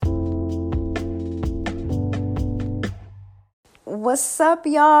What's up,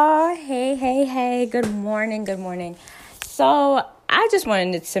 y'all? Hey. Good morning. So, I just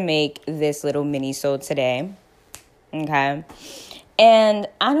wanted to make this little mini-sode today. Okay? And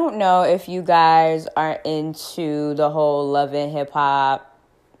I don't know if you guys are into the whole love and hip-hop,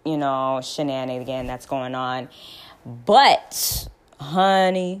 shenanigan that's going on. But,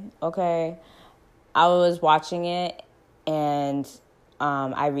 honey, okay, I was watching it, and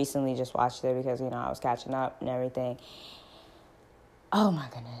I recently just watched it because, I was catching up and everything. Oh, my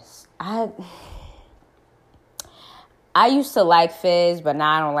goodness. I used to like Fizz, but now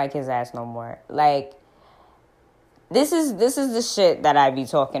I don't like his ass no more. Like, this is the shit that I be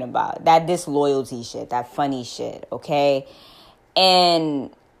talking about. That disloyalty shit, that funny shit, okay? And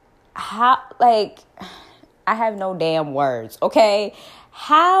how, I have no damn words, okay?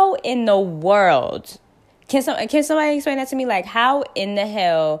 How in the world, can somebody explain that to me? Like, how in the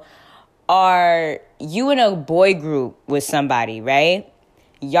hell are you in a boy group with somebody, right?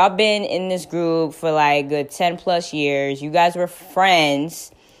 Y'all been in this group for like good 10 plus years. You guys were friends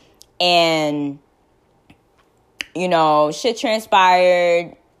and, shit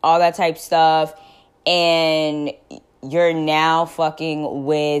transpired, all that type stuff. And you're now fucking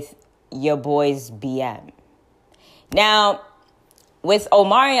with your boy's BM. Now, with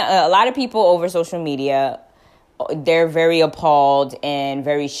Omari, a lot of people over social media, they're very appalled and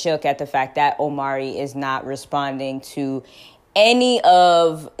very shook at the fact that Omari is not responding to any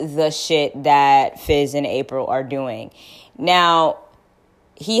of the shit that Fizz and Apryl are doing. Now,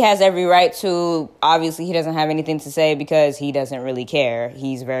 he has every right to. Obviously, he doesn't have anything to say because he doesn't really care.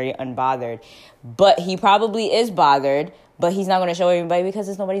 He's very unbothered. But he probably is bothered, but he's not going to show everybody because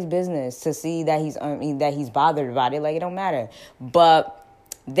it's nobody's business to see that he's bothered about it. Like, it don't matter. But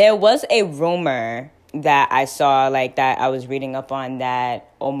there was a rumor that I saw, that I was reading up on, that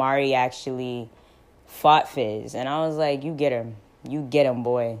Omari actually fought Fizz. And I was like, you get him,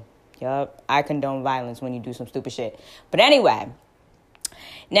 boy. Yup, I condone violence when you do some stupid shit. But anyway,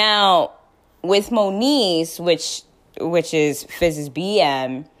 now, with Moniece, which is Fizz's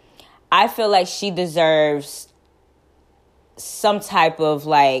BM, I feel like she deserves some type of,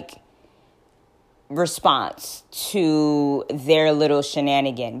 response to their little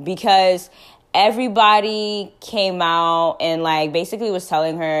shenanigan. Because everybody came out and, basically was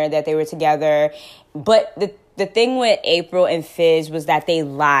telling her that they were together. But the thing with Apryl and Fizz was that they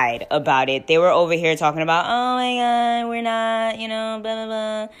lied about it. They were over here talking about, oh, my God, we're not, blah, blah,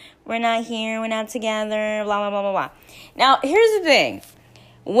 blah. We're not here. We're not together, blah, blah, blah, blah, blah. Now, here's the thing.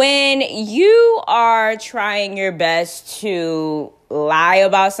 When you are trying your best to lie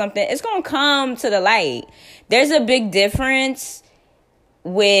about something, it's going to come to the light. There's a big difference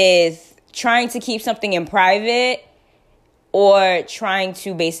with trying to keep something in private or trying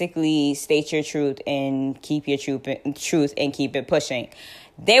to basically state your truth and keep your truth and keep it pushing.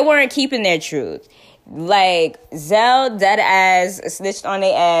 They weren't keeping their truth. Zell dead ass snitched on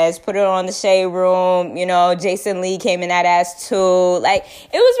their ass, put it on the shade room. Jason Lee came in that ass too. It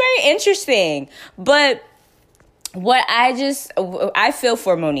was very interesting. But what I feel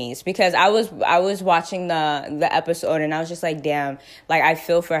for Moniece, because I was watching the episode and I was just like, damn, I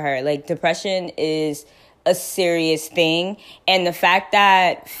feel for her. Depression is a serious thing, and the fact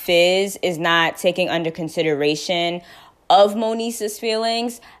that Fizz is not taking under consideration of Moniece's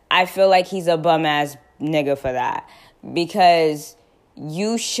feelings, I feel like he's a bum ass nigga for that, because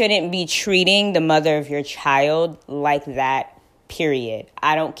you shouldn't be treating the mother of your child like that. Period.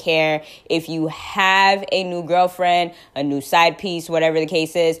 I don't care if you have a new girlfriend, a new side piece, whatever the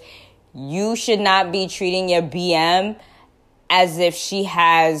case is. You should not be treating your BM as if she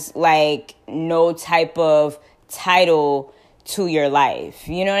has, no type of title to your life.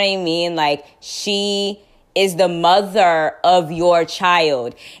 You know what I mean? She is the mother of your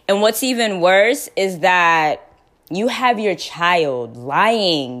child. And what's even worse is that you have your child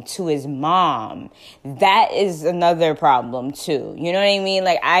lying to his mom. That is another problem, too. You know what I mean?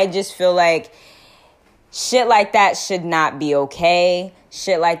 I just feel like shit like that should not be okay.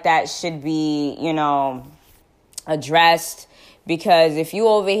 Shit like that should be, addressed. Because if you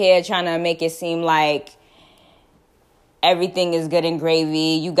over here trying to make it seem like everything is good and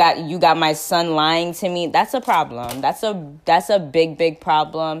gravy, you got my son lying to me, that's a problem. That's a big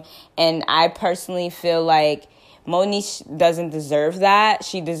problem. And I personally feel like Moniece doesn't deserve that.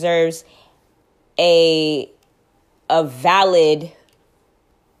 She deserves a valid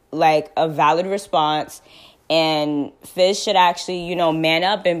response. And Fizz should actually, man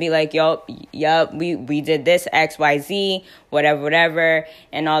up and be like, yup, we did this, X, Y, Z, whatever,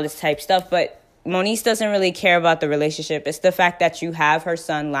 and all this type stuff. But Moniece doesn't really care about the relationship. It's the fact that you have her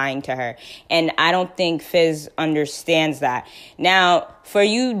son lying to her. And I don't think Fizz understands that. Now, for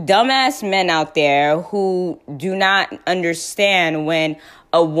you dumbass men out there who do not understand when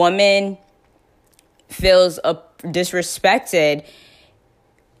a woman feels disrespected,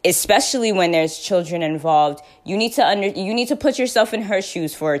 especially when there's children involved, you need to put yourself in her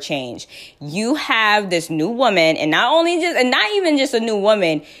shoes for a change. You have this new woman, and not even just a new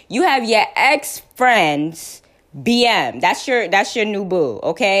woman, you have your ex-friend's BM. That's your new boo,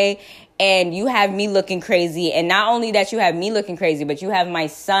 okay? And you have me looking crazy, and not only that you have me looking crazy, but you have my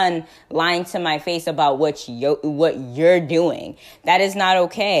son lying to my face about what you're doing. That is not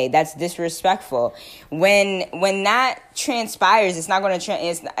okay. That's disrespectful. When that transpires, it's not going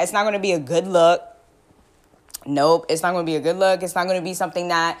to be a good look. Nope, it's not going to be a good look. It's not going to be something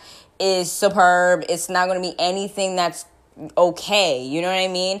that is superb. It's not going to be anything that's okay. You know what I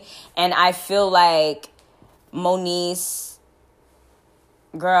mean? And I feel like Moniece,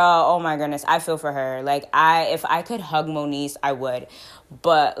 girl, oh my goodness, I feel for her. Like, if I could hug Moniece, I would.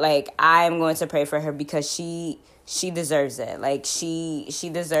 But, like, I'm going to pray for her because she deserves it. Like, she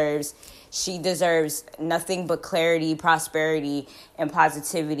deserves nothing but clarity, prosperity, and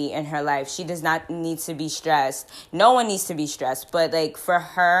positivity in her life. She does not need to be stressed. No one needs to be stressed. But, like, for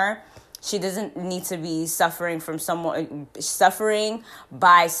her, she doesn't need to be suffering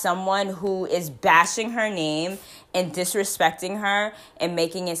by someone who is bashing her name and disrespecting her and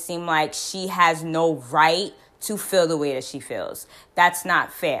making it seem like she has no right to feel the way that she feels. That's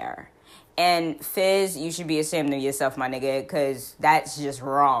not fair. And Fizz, you should be ashamed of yourself, my nigga, because that's just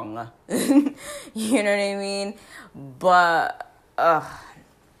wrong. You know what I mean? But,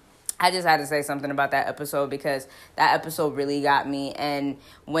 I just had to say something about that episode because that episode really got me. And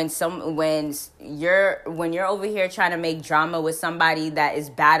when you're over here trying to make drama with somebody that is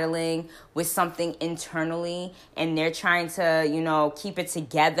battling with something internally, and they're trying to, keep it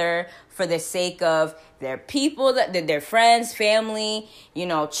together for the sake of their people, their friends, family,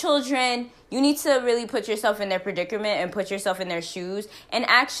 children, you need to really put yourself in their predicament and put yourself in their shoes and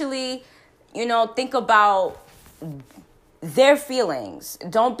actually, think about their feelings.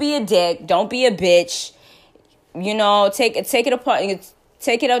 Don't be a dick. Don't be a bitch. Take it apart.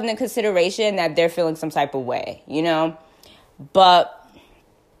 Take it into consideration that they're feeling some type of way. But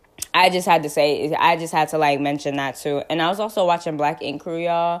I just had to mention that too. And I was also watching Black Ink Crew,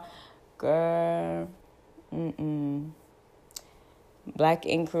 y'all. Girl, Black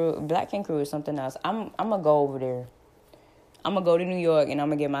Ink Crew is something else. I'm gonna go over there. I'm gonna go to New York and I'm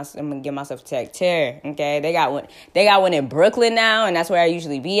gonna get myself checked here. Okay, they got one in Brooklyn now, and that's where I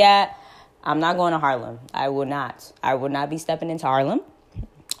usually be at. I'm not going to Harlem. I will not be stepping into Harlem.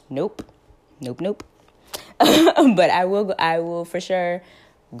 Nope. But I will for sure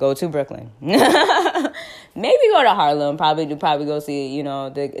go to Brooklyn. Maybe go to Harlem. Probably go see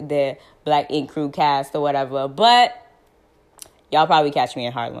the Black Ink Crew cast or whatever. But y'all probably catch me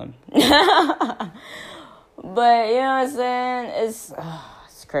in Harlem. But, you know what I'm saying? It's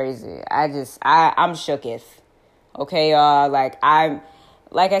crazy. I'm shooketh. Okay, y'all? Like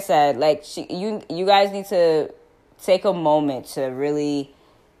I said, you guys need to take a moment to really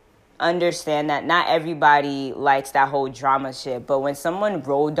understand that not everybody likes that whole drama shit. But when someone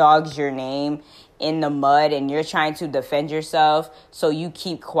road dogs your name in the mud and you're trying to defend yourself, so you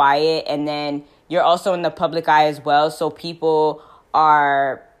keep quiet, and then you're also in the public eye as well, so people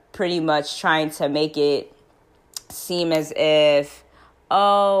are pretty much trying to make it seem as if,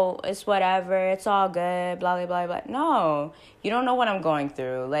 oh, it's whatever, it's all good, blah, blah, blah, blah. No, you don't know what I'm going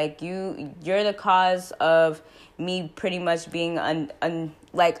through. Like, you're the cause of me pretty much being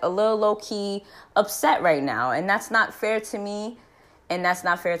like a little low-key upset right now. And that's not fair to me, and that's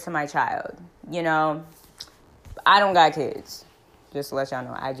not fair to my child. I don't got kids. Just to let y'all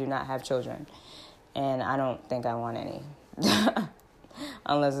know, I do not have children. And I don't think I want any.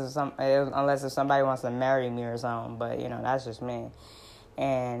 Unless if somebody wants to marry me or something. But, that's just me.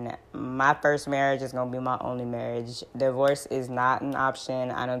 And my first marriage is going to be my only marriage. Divorce is not an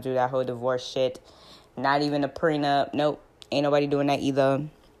option. I don't do that whole divorce shit. Not even a prenup. Nope. Ain't nobody doing that either.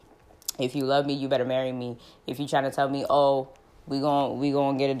 If you love me, you better marry me. If you trying to tell me, oh, we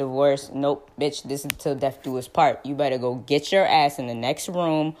gonna get a divorce. Nope, bitch, this is till death do us part. You better go get your ass in the next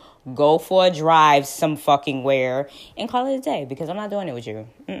room, go for a drive some fucking where, and call it a day, because I'm not doing it with you.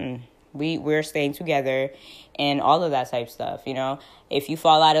 We're staying together and all of that type stuff, If you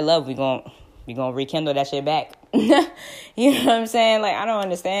fall out of love, we gonna rekindle that shit back. You know what I'm saying? Like, I don't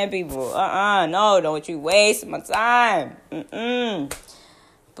understand people. No, don't you waste my time.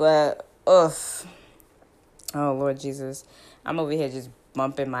 But, oh, Lord Jesus. I'm over here just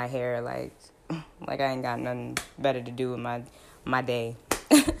bumping my hair, like, Like I ain't got nothing better to do with my day.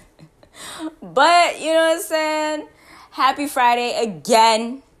 But, you know what I'm saying? Happy Friday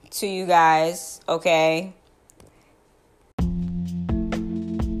again to you guys, okay?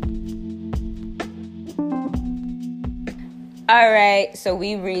 All right, so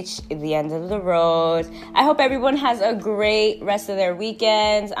we reached the end of the road. I hope everyone has a great rest of their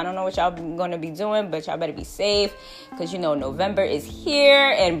weekends. I don't know what y'all going to be doing, but y'all better be safe because, you know, November is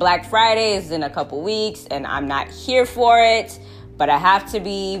here and Black Friday is in a couple weeks, and I'm not here for it, but I have to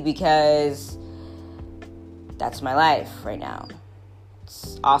be because that's my life right now.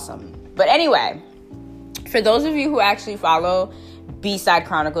 It's awesome. But anyway, for those of you who actually follow B-Side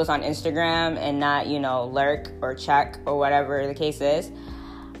Chronicles on Instagram and not, you know, lurk or check or whatever the case is.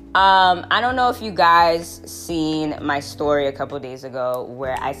 I don't know if you guys seen my story a couple days ago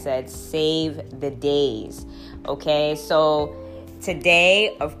where I said save the days. Okay, so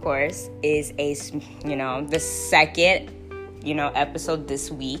today, of course, is the second, episode this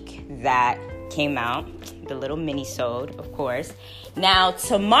week that came out, the little MiniSode, of course. Now,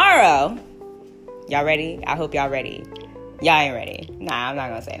 tomorrow, y'all ready? I hope y'all ready. Y'all ain't ready. Nah, I'm not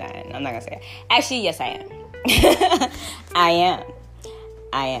going to say that. I'm not going to say it. Actually, yes, I am.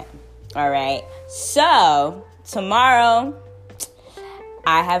 I am. All right. So, tomorrow,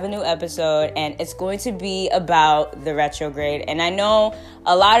 I have a new episode, and it's going to be about the retrograde. And I know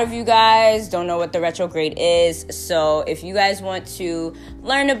a lot of you guys don't know what the retrograde is. So, if you guys want to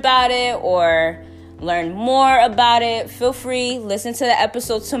learn about it or learn more about it, feel free, listen to the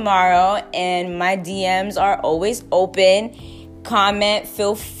episode tomorrow, and my DMs are always open. Comment,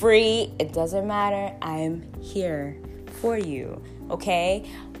 feel free. It doesn't matter. I'm here for you, okay?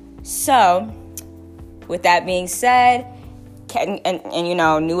 So, with that being said,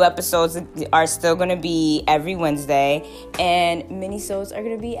 and new episodes are still going to be every Wednesday, and minisodes are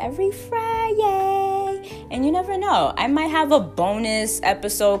going to be every Friday. And you never know. I might have a bonus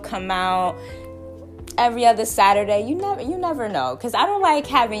episode come out every other Saturday. You never know, because I don't like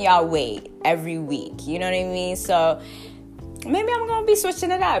having y'all wait every week. You know what I mean? So maybe I'm gonna be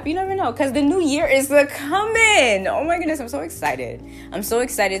switching it up. You never know, because the new year is coming. Oh my goodness, I'm so excited. I'm so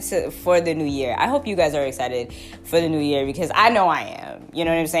excited for the new year. I hope you guys are excited for the new year, because I know I am. You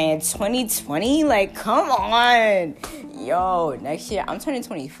know what I'm saying? 2020, like, come on. Yo, next year I'm turning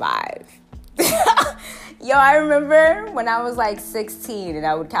 25. Yo, I remember when I was like 16 and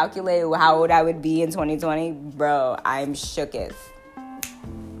I would calculate how old I would be in 2020. Bro, I'm shooketh.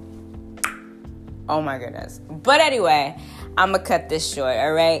 Oh my goodness. But anyway, I'm going to cut this short,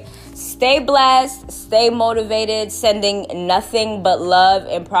 all right? Stay blessed, stay motivated, sending nothing but love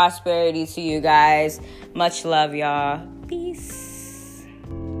and prosperity to you guys. Much love, y'all. Peace.